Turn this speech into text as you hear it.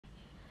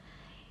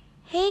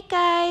Hey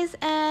guys,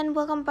 and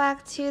welcome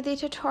back to the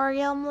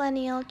Tutorial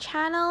Millennial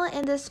channel.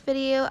 In this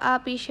video, I'll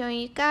be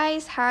showing you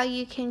guys how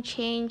you can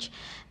change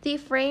the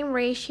frame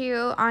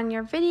ratio on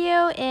your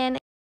video in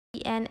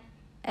an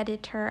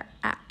editor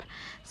app.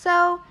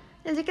 So,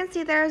 as you can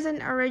see, there's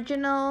an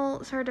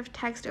original sort of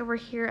text over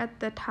here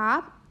at the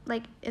top,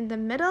 like in the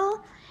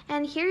middle,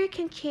 and here you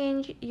can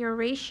change your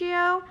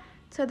ratio.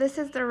 So this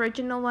is the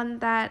original one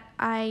that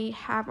I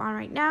have on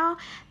right now.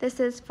 This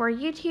is for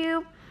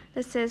YouTube.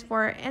 This is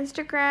for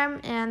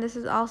Instagram, and this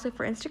is also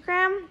for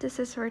Instagram. This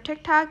is for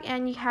TikTok,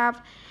 and you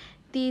have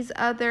these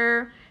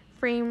other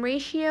frame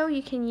ratio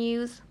you can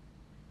use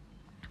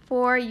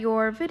for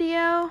your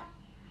video.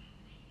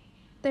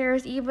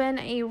 There's even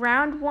a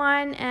round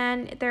one,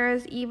 and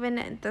there's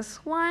even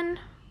this one,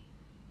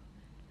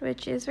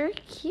 which is very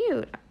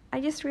cute. I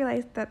just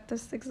realized that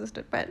this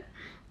existed, but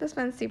this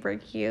one's super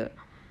cute.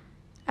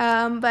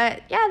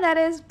 But yeah, that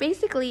is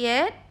basically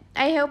it.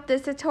 I hope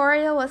this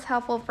tutorial was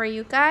helpful for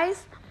you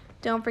guys.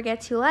 Don't forget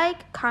to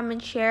like,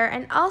 comment, share,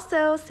 and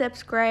also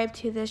subscribe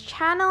to this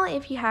channel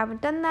if you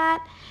haven't done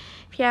that.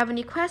 If you have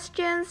any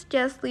questions,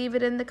 just leave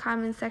it in the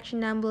comment section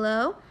down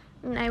below,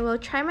 and I will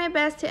try my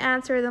best to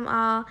answer them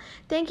all.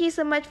 Thank you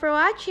so much for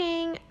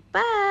watching.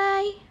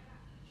 Bye!